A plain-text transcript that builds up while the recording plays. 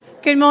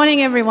Good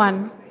morning,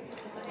 everyone.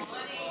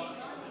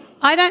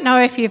 I don't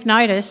know if you've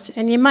noticed,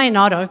 and you may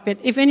not have, but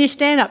when you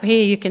stand up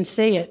here, you can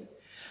see it.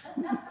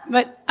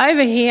 But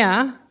over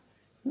here,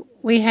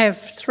 we have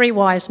three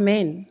wise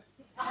men.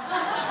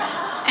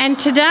 And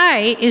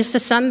today is the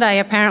Sunday,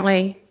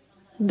 apparently,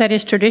 that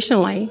is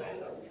traditionally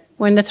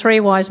when the three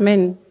wise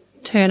men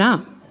turn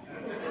up.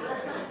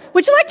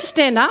 Would you like to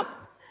stand up?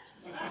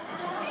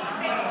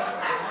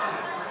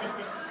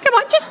 Come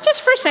on,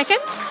 just for a second.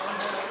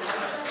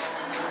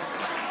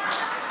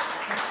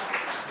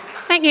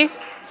 Thank you.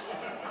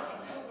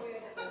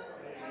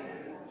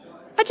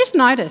 I just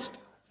noticed.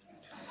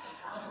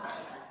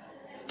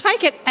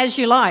 Take it as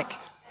you like.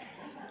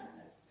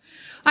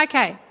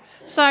 Okay,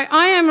 so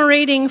I am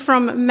reading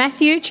from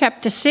Matthew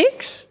chapter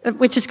 6,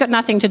 which has got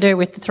nothing to do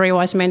with the three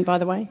wise men, by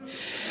the way.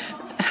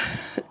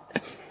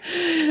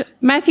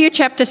 Matthew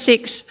chapter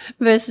 6,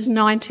 verses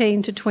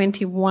 19 to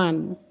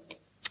 21.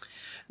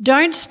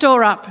 Don't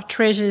store up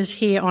treasures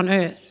here on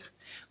earth,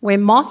 where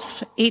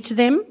moths eat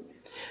them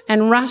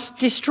and rust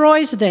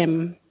destroys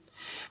them,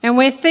 and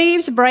where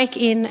thieves break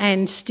in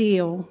and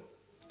steal.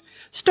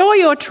 Store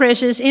your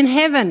treasures in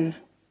heaven,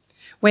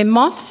 where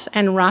moths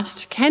and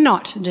rust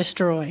cannot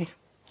destroy,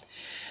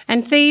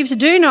 and thieves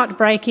do not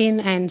break in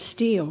and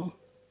steal.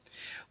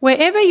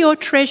 Wherever your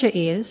treasure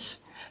is,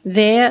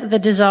 there the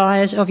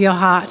desires of your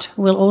heart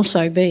will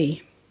also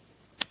be.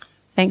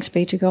 Thanks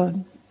be to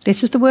God.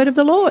 This is the word of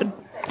the Lord.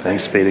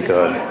 Thanks be to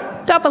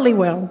God. Doubly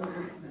well.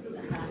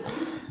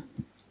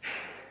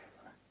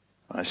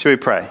 Shall we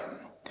pray?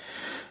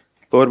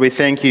 Lord, we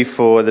thank you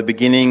for the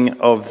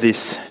beginning of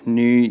this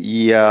new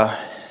year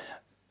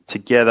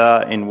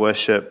together in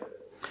worship.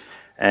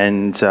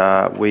 And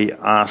we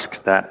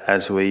ask that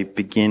as we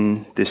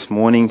begin this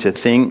morning to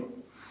think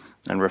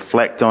and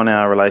reflect on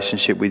our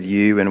relationship with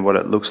you and what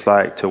it looks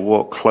like to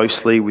walk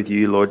closely with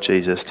you, Lord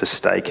Jesus, to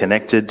stay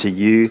connected to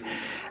you,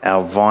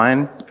 our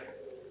vine,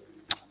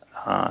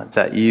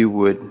 that you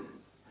would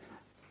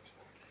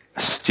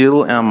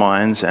still our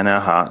minds and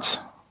our hearts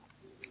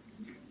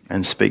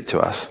and speak to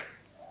us.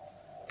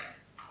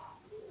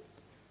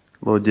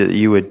 Lord, that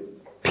you would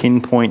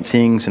pinpoint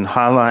things and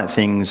highlight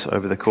things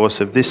over the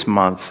course of this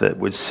month that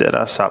would set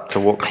us up to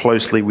walk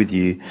closely with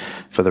you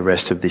for the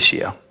rest of this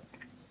year.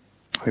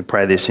 We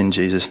pray this in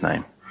Jesus'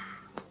 name.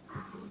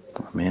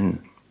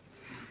 Amen.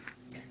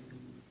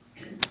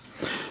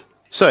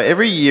 So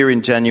every year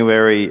in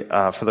January,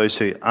 for those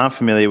who aren't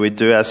familiar, we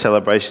do our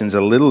celebrations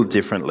a little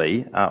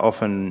differently.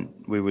 Often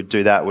we would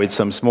do that with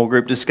some small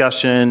group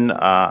discussion.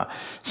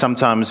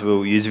 Sometimes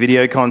we'll use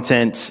video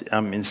content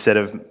instead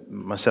of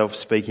myself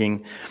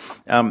speaking.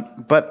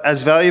 But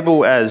as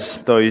valuable as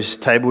those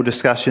table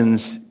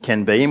discussions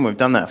can be, and we've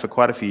done that for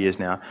quite a few years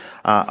now,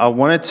 I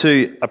wanted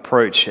to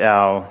approach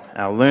our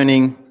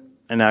learning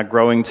and our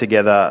growing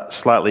together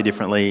slightly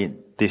differently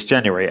this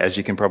January. As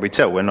you can probably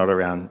tell, we're not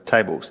around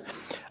tables.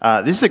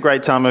 This is a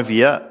great time of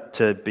year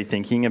to be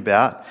thinking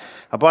about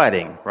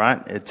abiding,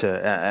 right? It's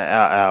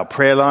our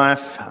prayer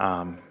life,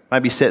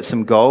 maybe set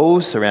some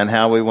goals around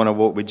how we want to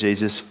walk with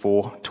Jesus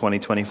for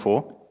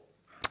 2024.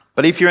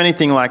 But if you're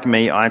anything like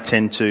me, I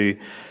tend to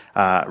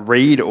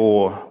read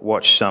or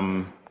watch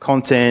some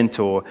content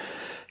or,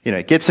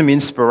 get some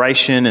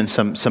inspiration and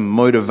some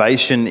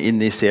motivation in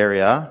this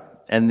area,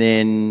 and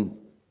then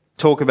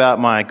talk about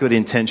my good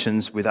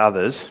intentions with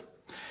others.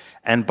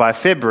 And by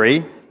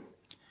February,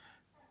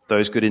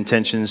 those good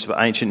intentions were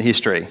ancient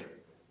history.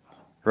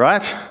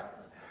 Right?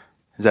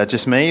 Is that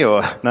just me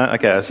or no?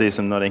 Okay, I see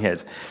some nodding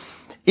heads.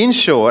 In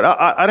short,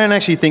 I don't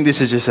actually think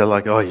this is just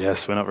oh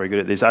yes, we're not very good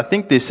at this. I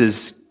think this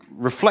is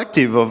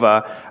reflective of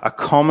a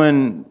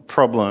common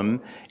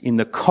problem in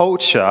the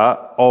culture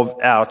of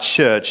our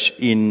church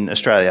in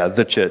Australia,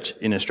 the church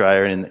in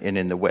Australia and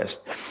in the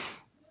West.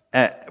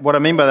 What I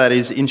mean by that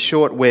is, in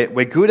short,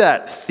 we're good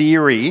at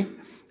theory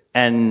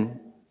and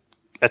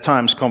at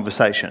times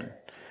conversation.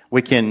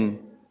 We can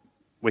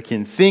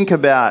think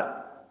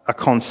about a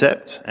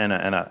concept and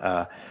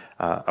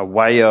a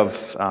way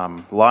of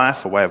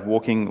life, a way of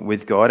walking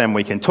with God, and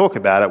we can talk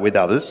about it with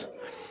others.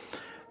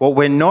 What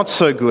we're not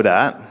so good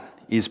at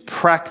is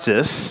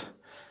practice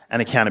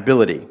and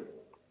accountability.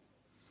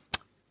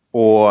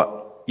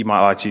 Or you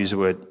might like to use the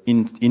word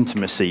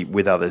intimacy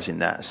with others in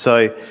that.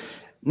 So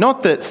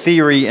not that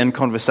theory and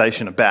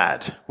conversation are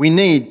bad. We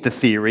need the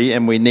theory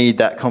and we need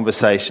that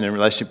conversation and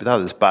relationship with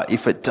others. But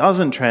if it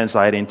doesn't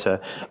translate into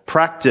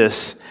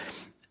practice,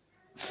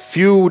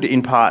 fueled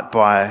in part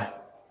by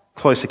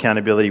close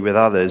accountability with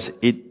others,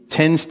 it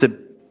tends to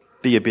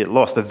be a bit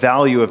lost. The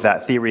value of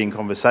that theory and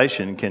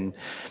conversation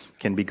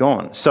can be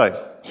gone.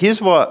 So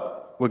here's what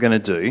we're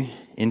going to do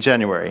in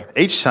January.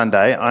 Each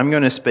Sunday, I'm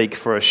going to speak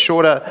for a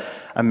shorter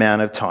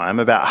amount of time,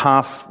 about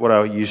half what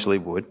I usually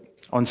would,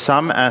 on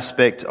some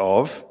aspect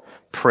of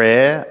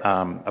prayer,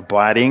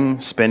 abiding,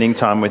 spending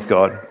time with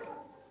God.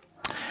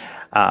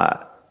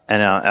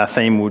 And our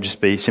theme will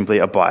just be simply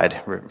abide,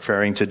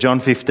 referring to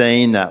John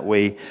 15, that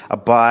we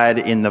abide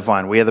in the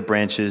vine. We are the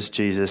branches,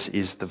 Jesus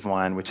is the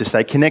vine. We're to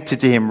stay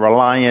connected to him,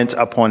 reliant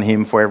upon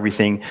him for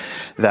everything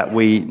that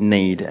we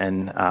need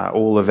and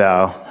all of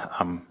our,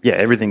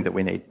 everything that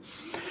we need.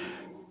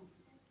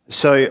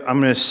 So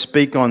I'm going to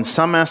speak on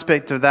some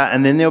aspect of that,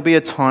 and then there'll be a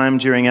time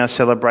during our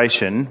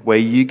celebration where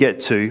you get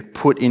to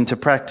put into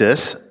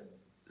practice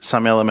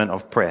some element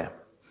of prayer.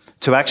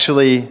 To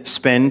actually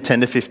spend 10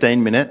 to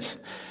 15 minutes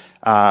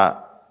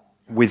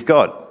with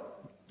God.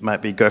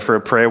 Maybe go for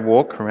a prayer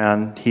walk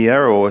around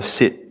here or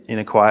sit in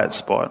a quiet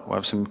spot. We'll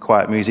have some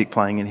quiet music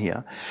playing in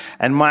here.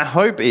 And my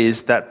hope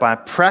is that by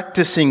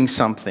practicing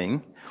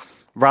something,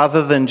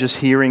 rather than just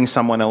hearing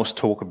someone else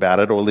talk about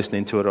it or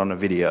listening to it on a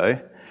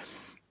video,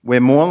 we're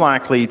more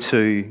likely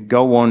to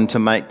go on to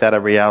make that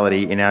a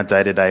reality in our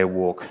day-to-day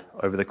walk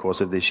over the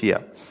course of this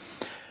year.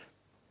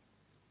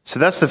 So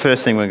that's the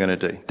first thing we're going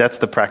to do. That's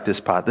the practice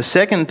part. The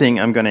second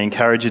thing I'm going to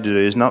encourage you to do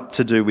is not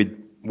to do with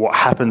what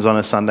happens on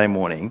a Sunday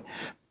morning,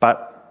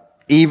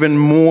 but even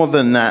more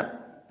than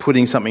that,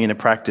 putting something into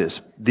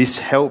practice. This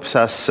helps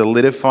us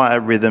solidify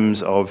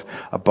rhythms of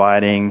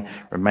abiding,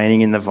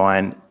 remaining in the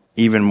vine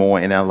even more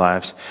in our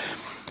lives.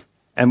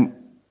 And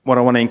what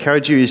I want to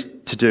encourage you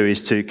to do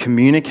is to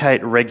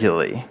communicate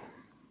regularly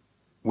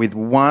with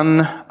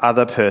one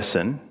other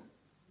person,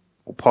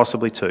 or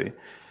possibly two,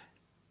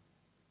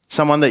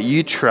 someone that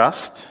you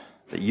trust,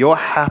 that you're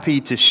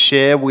happy to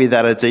share with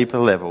at a deeper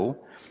level.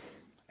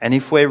 And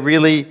if we're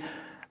really,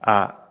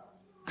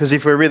 because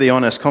if we're really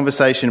honest,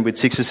 conversation with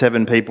 6 or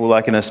 7 people,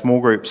 like in a small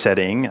group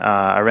setting,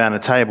 around a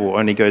table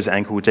only goes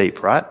ankle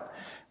deep, right?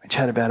 We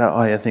chat about,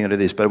 I think I'll do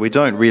this, but we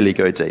don't really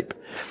go deep.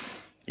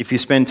 If you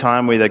spend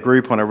time with a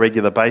group on a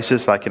regular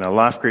basis, like in a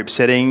life group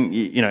setting,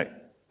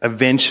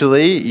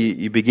 eventually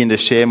you begin to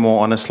share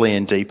more honestly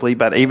and deeply,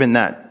 but even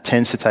that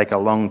tends to take a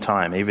long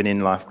time, even in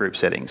life group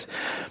settings.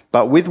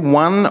 But with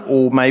one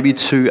or maybe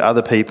 2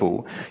 other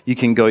people, you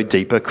can go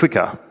deeper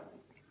quicker.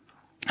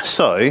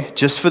 So,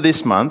 just for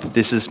this month,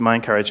 this is my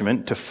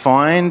encouragement, to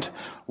find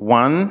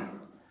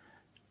one,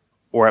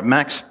 or at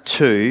max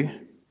 2,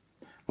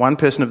 one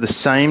person of the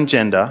same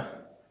gender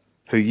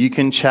who you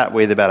can chat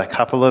with about a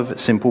couple of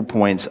simple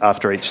points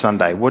after each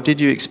Sunday. What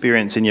did you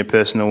experience in your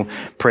personal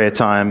prayer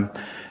time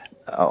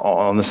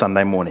on the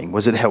Sunday morning?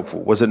 Was it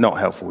helpful? Was it not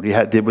helpful?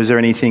 Was there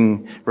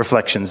anything,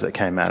 reflections that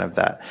came out of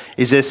that?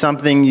 Is there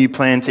something you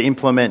plan to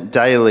implement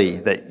daily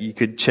that you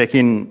could check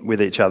in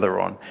with each other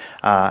on?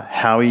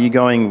 How are you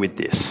going with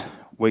this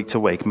week to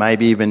week,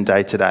 maybe even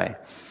day to day?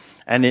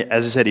 And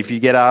as I said, if you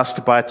get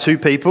asked by 2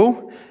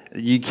 people,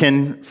 you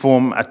can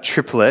form a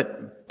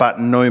triplet, but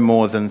no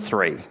more than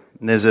 3.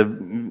 And there's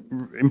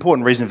an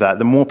important reason for that.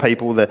 The more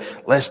people, the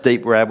less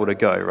deep we're able to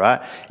go,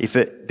 right? If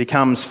it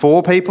becomes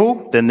 4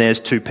 people, then there's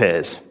 2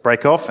 pairs.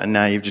 Break off, and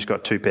now you've just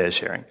got 2 pairs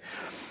sharing.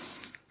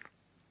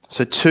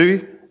 So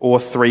 2 or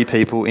 3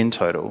 people in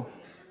total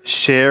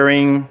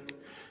sharing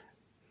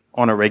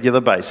on a regular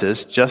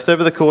basis just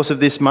over the course of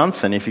this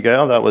month. And if you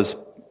go, that was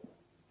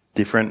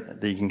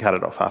different, then you can cut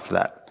it off after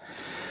that.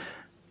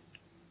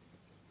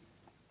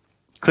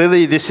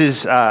 Clearly, this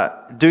is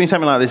doing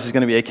something like this is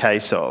going to be a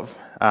case of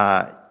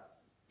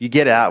you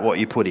get out what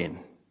you put in,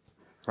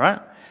 right?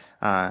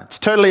 It's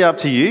totally up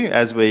to you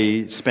as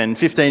we spend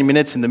 15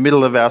 minutes in the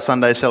middle of our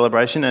Sunday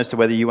celebration as to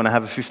whether you want to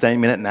have a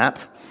 15-minute nap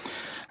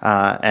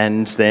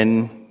and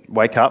then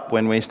wake up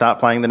when we start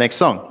playing the next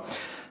song.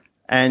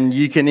 And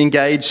you can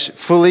engage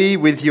fully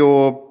with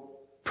your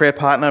prayer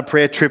partner,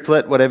 prayer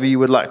triplet, whatever you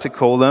would like to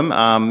call them,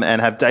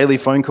 and have daily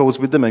phone calls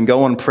with them and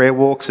go on prayer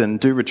walks and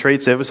do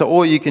retreat service,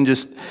 or you can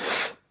just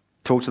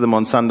talk to them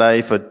on Sunday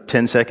for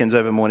 10 seconds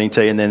over morning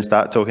tea and then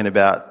start talking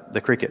about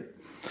the cricket.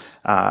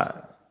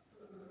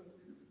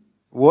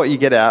 What you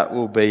get out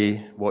will be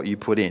what you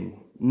put in.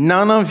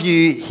 None of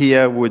you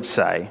here would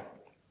say,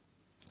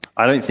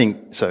 I don't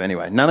think so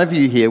anyway, none of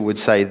you here would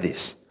say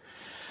this.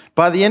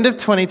 By the end of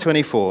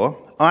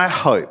 2024,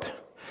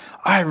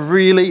 I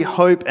really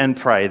hope and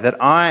pray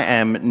that I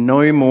am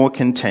no more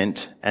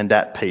content and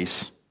at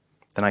peace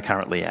than I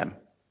currently am.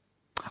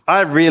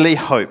 I really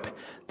hope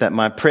that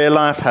my prayer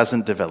life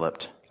hasn't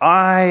developed.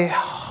 I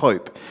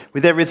hope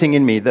with everything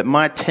in me that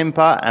my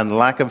temper and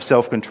lack of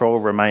self-control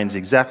remains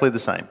exactly the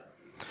same.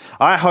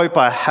 I hope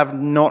I have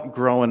not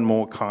grown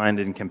more kind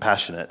and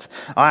compassionate.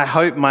 I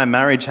hope my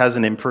marriage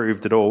hasn't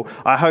improved at all.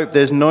 I hope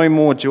there's no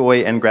more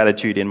joy and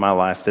gratitude in my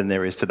life than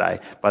there is today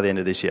by the end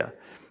of this year.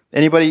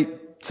 Anybody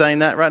saying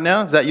that right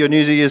now? Is that your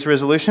New Year's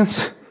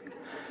resolutions?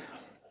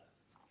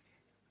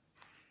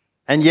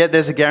 And yet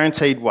there's a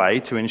guaranteed way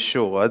to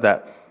ensure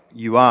that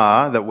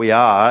we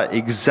are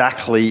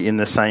exactly in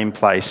the same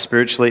place,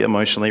 spiritually,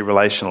 emotionally,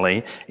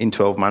 relationally, in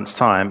 12 months'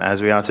 time as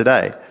we are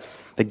today.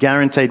 The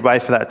guaranteed way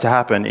for that to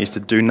happen is to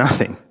do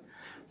nothing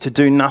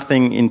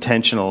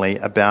intentionally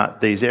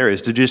about these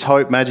areas, to just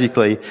hope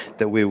magically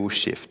that we will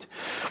shift.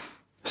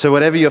 So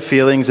whatever your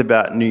feelings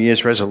about New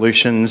Year's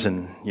resolutions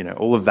and,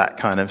 all of that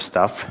kind of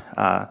stuff,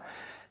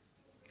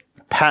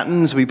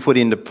 patterns we put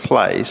into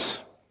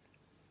place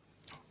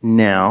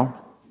now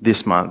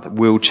this month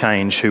will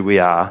change who we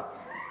are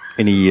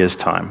in a year's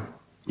time,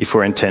 if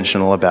we're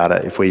intentional about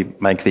it, if we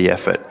make the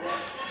effort.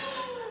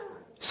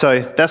 So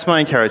that's my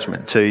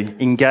encouragement, to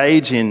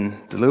engage in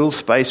the little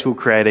space we'll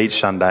create each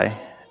Sunday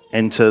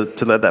and to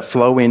let that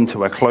flow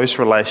into a close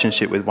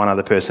relationship with one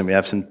other person. We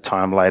have some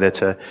time later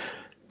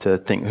to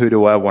think, who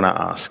do I want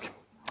to ask?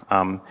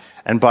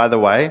 And by the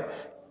way,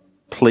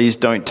 please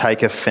don't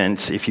take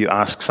offense if you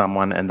ask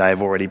someone and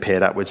they've already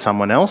paired up with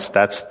someone else.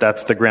 That's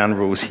the ground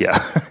rules here.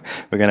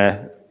 We're going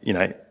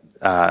to,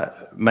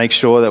 make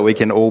sure that we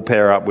can all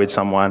pair up with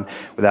someone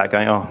without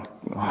going,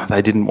 oh,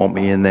 they didn't want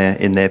me in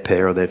their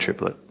pair or their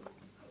triplet.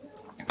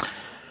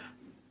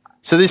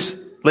 So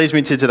this leads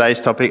me to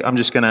today's topic. I'm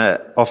just going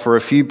to offer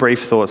a few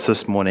brief thoughts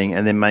this morning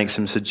and then make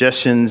some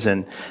suggestions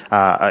and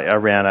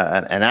around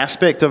an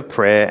aspect of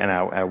prayer and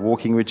our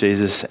walking with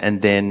Jesus,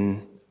 and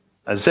then,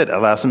 as I said,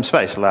 allow some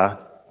space, allow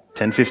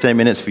 10, 15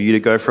 minutes for you to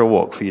go for a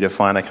walk, for you to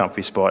find a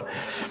comfy spot,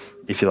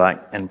 if you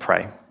like, and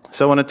pray.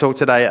 So I want to talk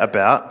today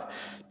about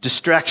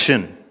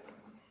distraction.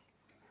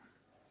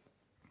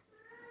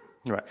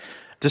 Right.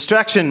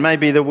 Distraction may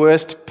be the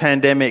worst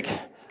pandemic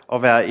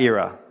of our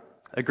era.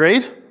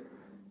 Agreed?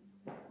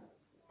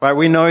 Right,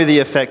 we know the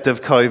effect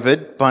of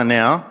COVID by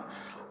now.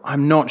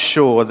 I'm not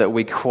sure that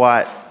we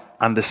quite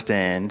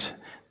understand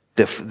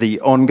the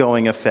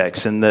ongoing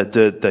effects and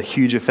the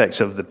huge effects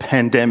of the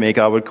pandemic,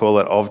 I would call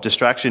it, of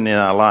distraction in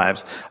our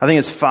lives. I think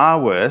it's far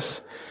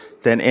worse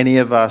than any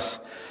of us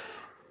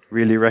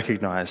really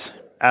recognise.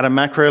 At a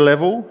macro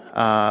level,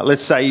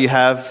 let's say you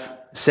have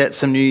set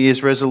some New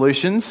Year's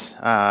resolutions.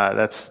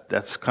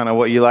 That's kind of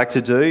what you like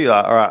to do.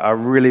 I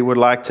really would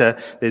like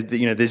to.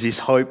 There's this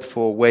hope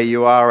for where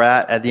you are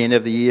at the end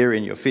of the year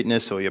in your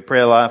fitness or your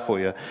prayer life or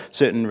your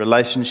certain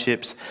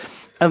relationships.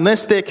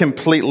 Unless they're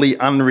completely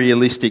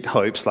unrealistic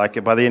hopes,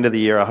 like by the end of the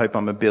year, I hope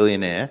I'm a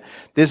billionaire,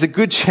 there's a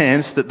good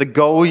chance that the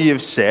goal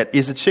you've set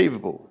is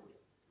achievable.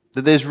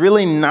 That there's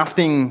really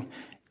nothing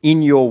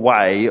in your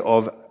way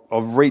of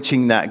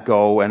reaching that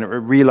goal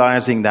and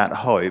realizing that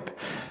hope,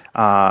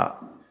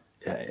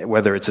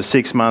 whether it's a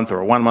 6-month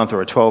or a 1-month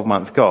or a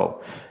 12-month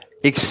goal,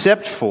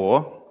 except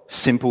for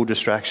simple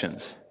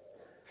distractions.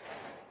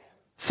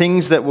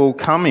 Things that will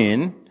come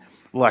in,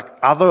 like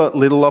other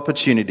little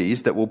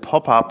opportunities that will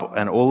pop up,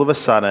 and all of a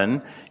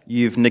sudden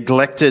you've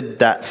neglected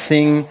that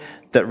thing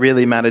that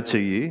really mattered to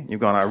you.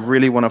 You've gone, I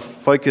really want to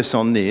focus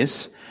on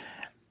this.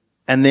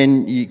 And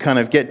then you kind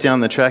of get down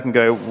the track and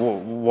go,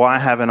 why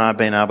haven't I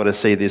been able to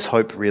see this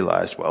hope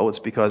realized? Well, it's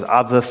because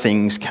other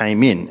things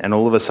came in and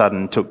all of a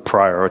sudden took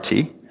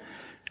priority,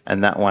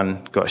 and that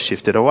one got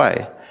shifted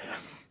away.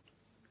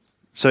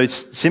 So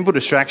simple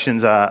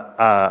distractions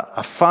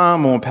are far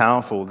more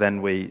powerful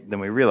than we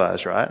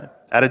realize, right?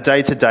 At a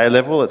day-to-day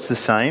level, it's the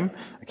same.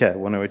 Okay, I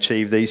want to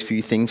achieve these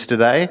few things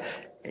today.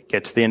 It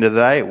gets to the end of the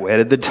day. Where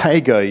did the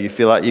day go? You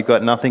feel like you've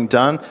got nothing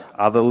done.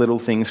 Other little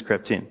things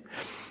crept in.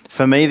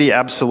 For me, the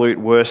absolute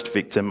worst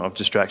victim of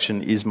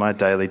distraction is my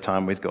daily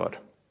time with God.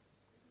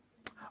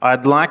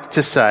 I'd like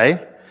to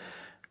say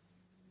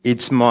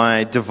it's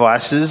my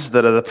devices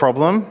that are the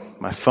problem,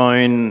 my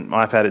phone,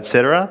 iPad,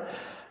 etc.,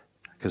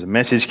 because a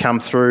message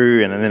comes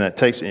through and then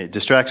it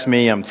distracts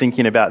me. I'm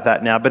thinking about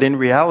that now. But in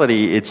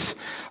reality,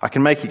 I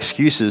can make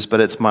excuses, but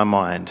it's my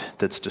mind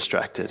that's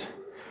distracted.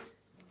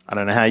 I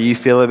don't know how you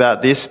feel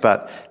about this,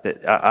 but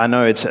I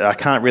know I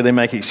can't really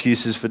make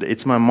excuses for it.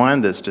 It's my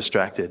mind that's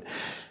distracted.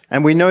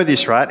 And we know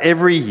this, right?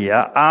 Every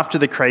year, after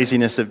the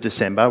craziness of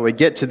December, we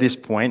get to this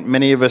point.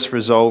 Many of us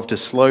resolve to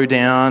slow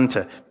down,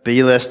 to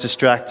be less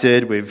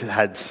distracted. We've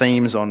had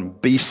themes on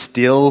be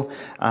still,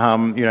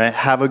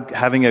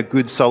 having a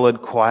good,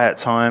 solid, quiet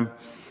time.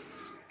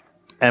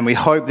 And we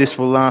hope this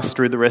will last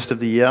through the rest of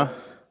the year.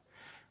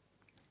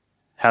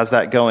 How's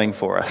that going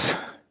for us?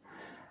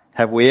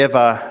 Have we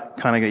ever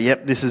kind of go,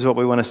 yep, this is what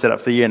we want to set up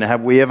for the year, and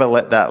have we ever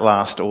let that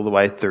last all the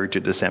way through to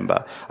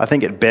December? I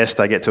think at best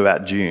I get to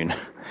about June.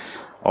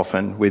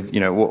 Often with,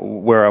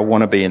 where I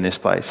want to be in this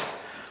place.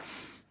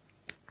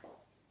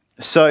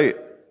 So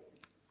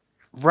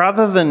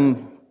rather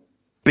than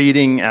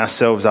beating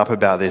ourselves up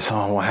about this,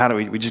 how do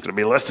we just got to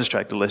be less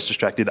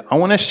distracted, I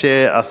want to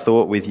share a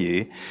thought with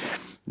you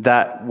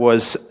it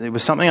was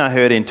something I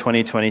heard in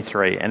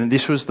 2023, and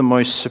this was the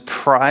most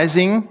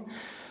surprising,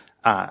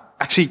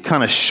 actually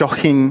kind of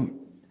shocking,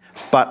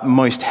 but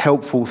most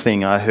helpful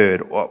thing I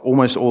heard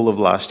almost all of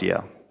last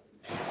year.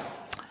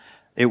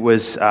 It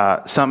was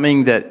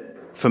something that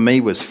for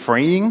me was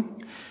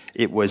freeing,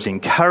 it was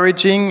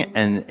encouraging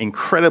and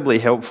incredibly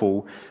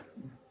helpful,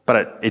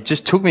 but it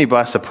just took me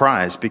by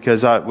surprise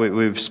because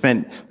we've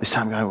spent this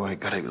time going, we've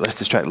got to be less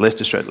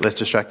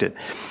distracted.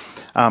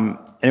 And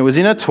it was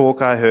in a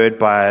talk I heard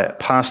by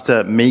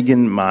Pastor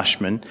Megan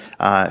Marshman,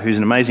 who's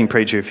an amazing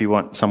preacher if you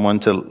want someone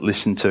to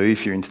listen to,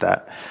 if you're into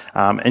that.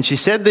 And she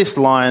said this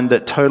line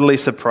that totally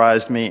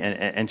surprised me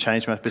and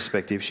changed my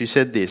perspective. She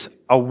said this,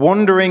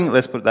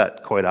 let's put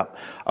that quote up,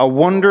 a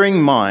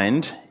wandering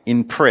mind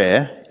in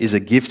prayer is a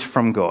gift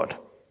from God.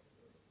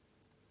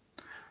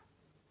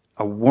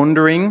 A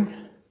wandering,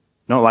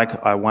 Not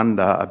like I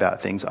wonder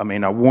about things. I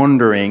mean, a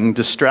wandering,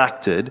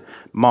 distracted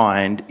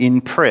mind in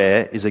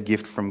prayer is a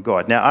gift from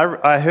God. Now,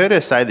 I heard her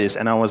say this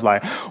and I was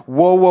like,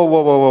 whoa, whoa,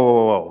 whoa, whoa, whoa,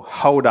 whoa, whoa.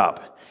 Hold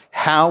up.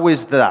 How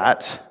is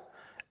that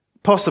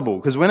possible?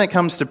 Because when it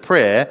comes to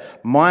prayer,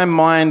 my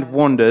mind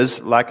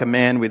wanders like a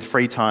man with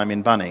free time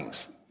in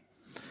Bunnings.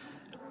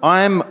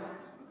 I'm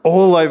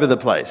all over the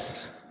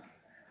place.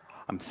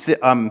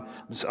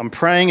 I'm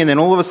praying and then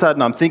all of a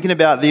sudden I'm thinking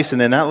about this and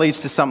then that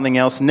leads to something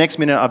else. Next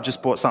minute I've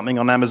just bought something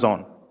on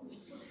Amazon.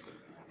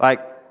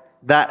 Like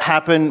that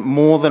happened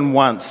more than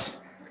once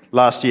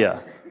last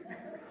year.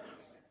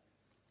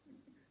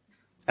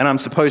 And I'm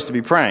supposed to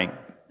be praying.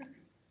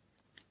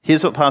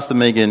 Here's what Pastor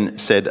Megan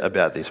said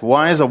about this.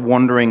 Why is a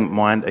wandering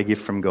mind a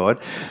gift from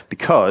God?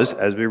 Because,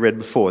 as we read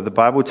before, the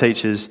Bible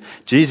teaches,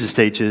 Jesus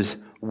teaches,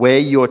 where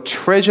your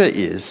treasure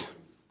is,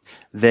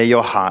 there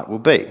your heart will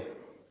be.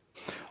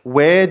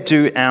 Where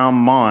do our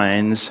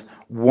minds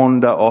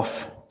wander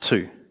off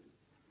to?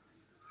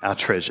 Our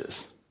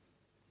treasures.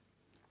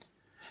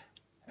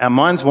 Our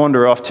minds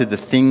wander off to the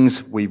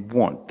things we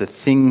want, the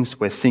things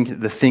we're thinking,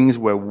 the things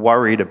we're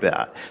worried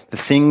about, the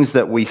things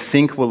that we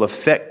think will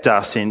affect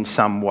us in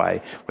some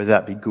way, whether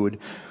that be good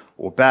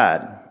or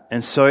bad.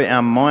 And so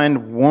our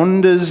mind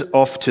wanders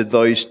off to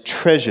those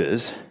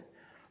treasures,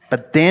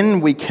 but then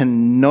we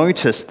can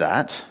notice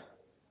that,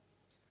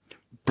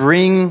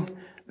 bring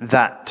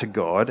that to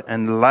God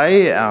and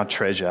lay our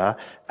treasure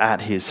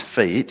at his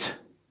feet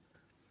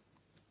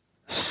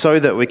so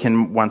that we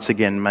can once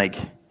again make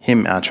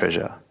him our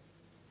treasure.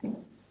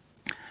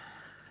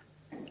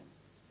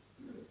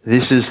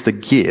 This is the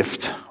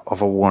gift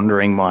of a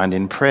wandering mind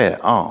in prayer.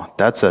 Oh,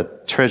 that's a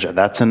treasure.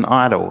 That's an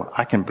idol.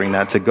 I can bring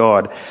that to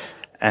God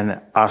and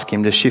ask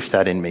him to shift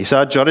that in me.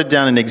 So I jotted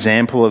down an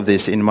example of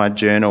this in my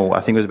journal. I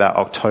think it was about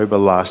October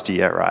last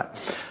year, right?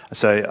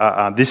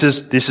 So this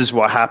is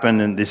what happened,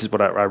 and this is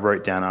what I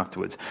wrote down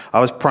afterwards. I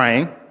was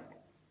praying,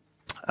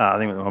 I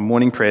think it was my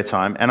morning prayer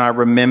time, and I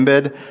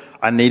remembered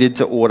I needed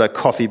to order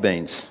coffee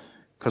beans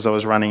because I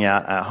was running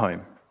out at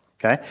home.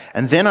 Okay,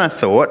 and then I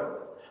thought,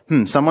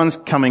 someone's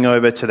coming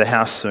over to the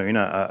house soon,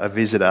 a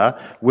visitor.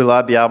 Will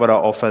I be able to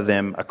offer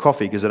them a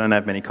coffee because I don't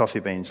have many coffee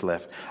beans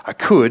left? I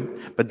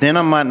could, but then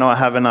I might not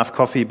have enough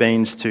coffee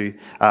beans to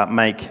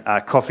make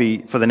coffee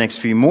for the next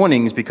few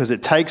mornings because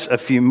it takes a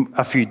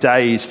few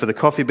days for the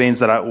coffee beans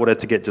that I ordered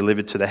to get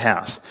delivered to the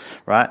house,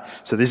 right?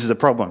 So this is a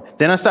problem.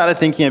 Then I started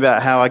thinking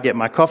about how I get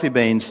my coffee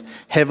beans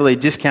heavily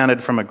discounted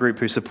from a group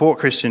who support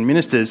Christian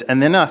ministers,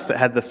 and then I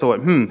had the thought,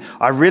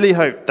 I really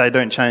hope they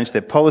don't change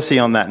their policy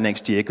on that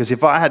next year, because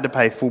if I had to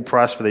pay full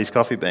price for these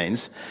coffee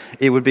beans,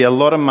 it would be a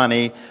lot of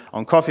money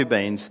on coffee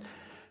beans.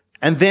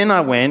 And then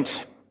I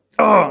went,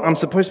 I'm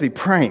supposed to be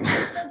praying.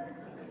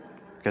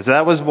 Because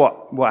that was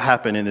what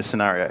happened in this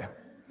scenario.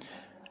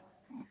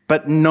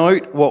 But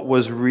note what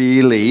was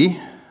really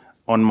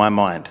on my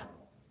mind.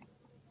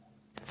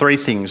 3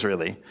 things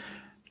really.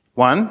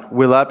 1,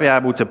 will I be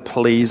able to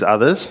please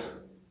others?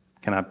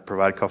 Can I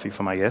provide coffee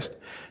for my guest?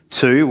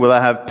 2, will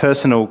I have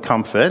personal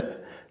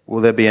comfort?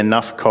 Will there be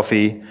enough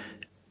coffee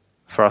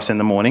for us in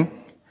the morning?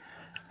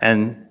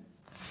 And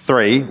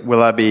 3,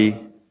 will I be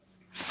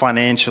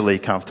financially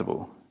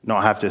comfortable,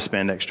 not have to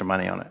spend extra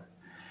money on it?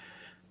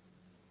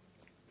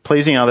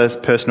 Pleasing others,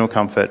 personal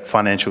comfort,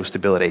 financial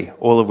stability,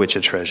 all of which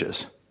are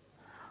treasures.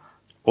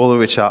 All of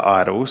which are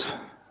idols,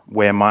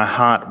 where my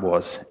heart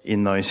was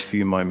in those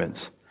few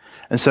moments.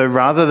 And so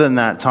rather than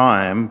that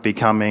time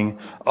becoming,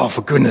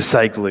 for goodness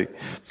sake, Luke,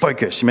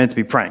 focus, you're meant to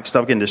be praying,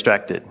 stop getting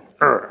distracted.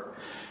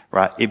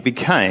 Right, it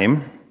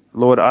became,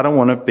 Lord, I don't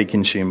want to be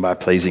consumed by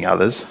pleasing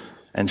others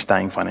and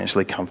staying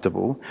financially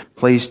comfortable.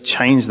 Please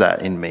change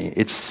that in me.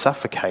 It's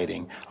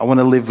suffocating. I want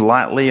to live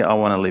lightly. I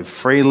want to live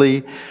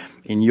freely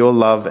in your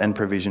love and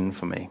provision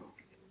for me.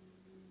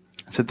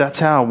 So that's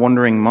how a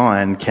wandering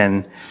mind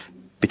can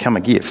become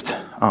a gift.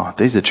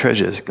 These are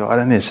treasures. God,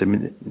 I need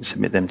to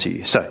submit them to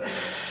you. So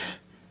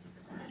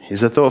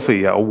here's a thought for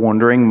you. A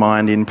wandering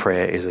mind in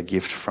prayer is a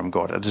gift from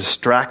God. A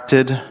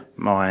distracted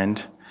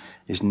mind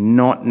is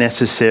not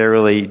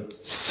necessarily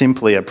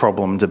simply a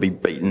problem to be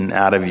beaten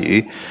out of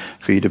you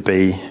for you to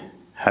be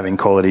having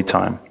quality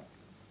time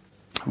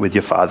with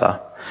your Father.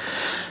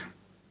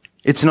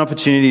 It's an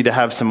opportunity to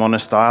have some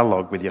honest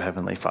dialogue with your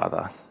Heavenly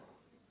Father.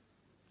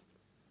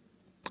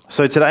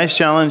 So today's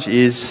challenge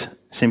is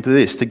simply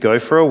this, to go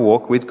for a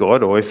walk with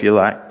God, or if you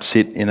like,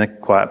 sit in a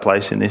quiet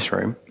place in this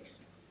room.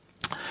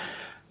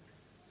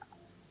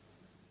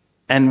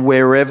 And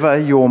wherever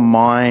your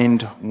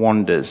mind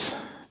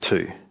wanders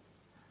to,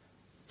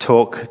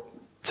 talk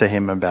to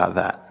him about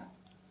that.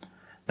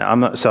 Now,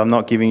 I'm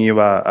not giving you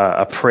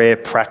a prayer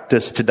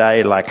practice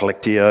today like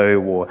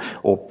Lectio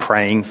or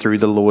praying through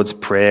the Lord's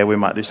Prayer. We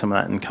might do some of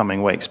that in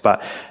coming weeks.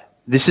 But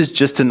this is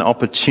just an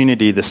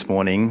opportunity this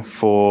morning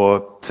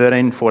for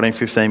 13, 14,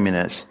 15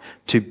 minutes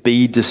to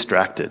be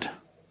distracted,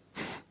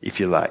 if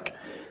you like.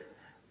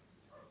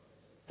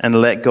 And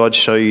let God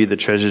show you the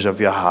treasures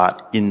of your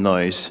heart in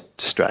those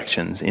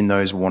distractions, in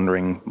those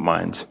wandering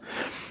minds.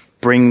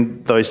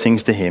 Bring those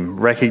things to him.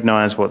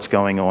 Recognize what's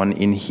going on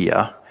in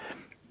here.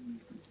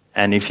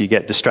 And if you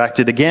get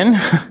distracted again,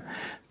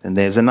 then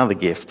there's another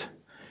gift.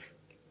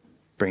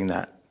 Bring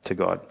that to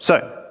God. So,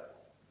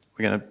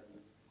 we're going to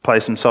play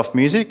some soft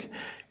music.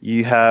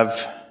 You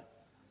have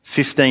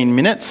 15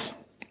 minutes.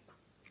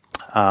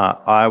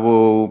 I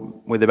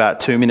will, with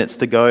about 2 minutes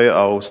to go,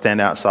 I'll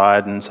stand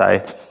outside and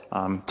say,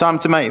 time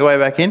to make your way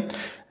back in.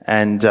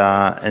 And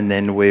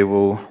then we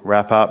will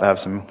wrap up, have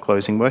some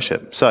closing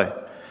worship.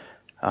 So,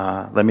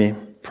 let me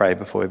pray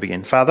before we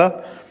begin.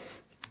 Father,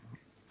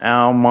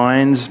 our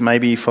minds may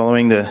be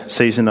following the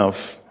season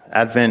of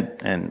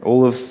Advent and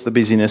all of the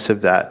busyness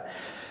of that,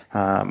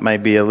 may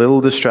be a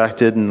little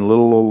distracted and a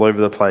little all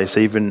over the place,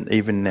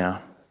 even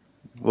now.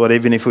 Lord,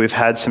 even if we've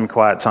had some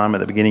quiet time at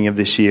the beginning of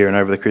this year and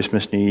over the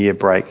Christmas, New Year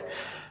break,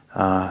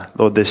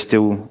 Lord, there's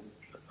still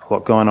a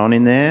lot going on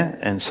in there.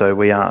 And so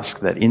we ask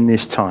that in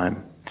this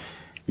time,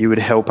 you would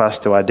help us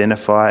to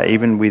identify,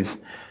 even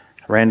with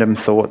random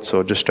thoughts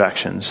or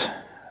distractions,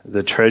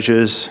 the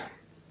treasures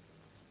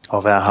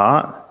of our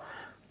heart,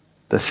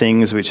 the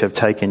things which have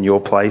taken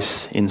your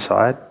place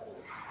inside,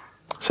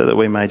 so that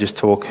we may just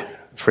talk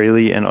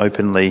freely and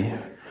openly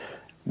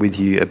with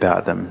you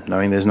about them,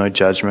 knowing there's no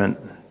judgment,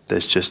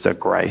 there's just a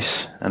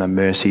grace and a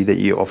mercy that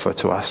you offer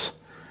to us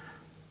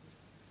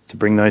to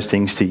bring those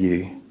things to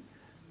you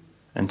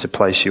and to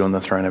place you on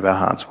the throne of our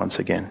hearts once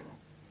again.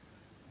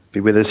 Be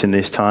with us in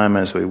this time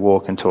as we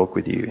walk and talk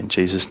with you. In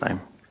Jesus'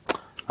 name,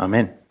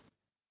 amen.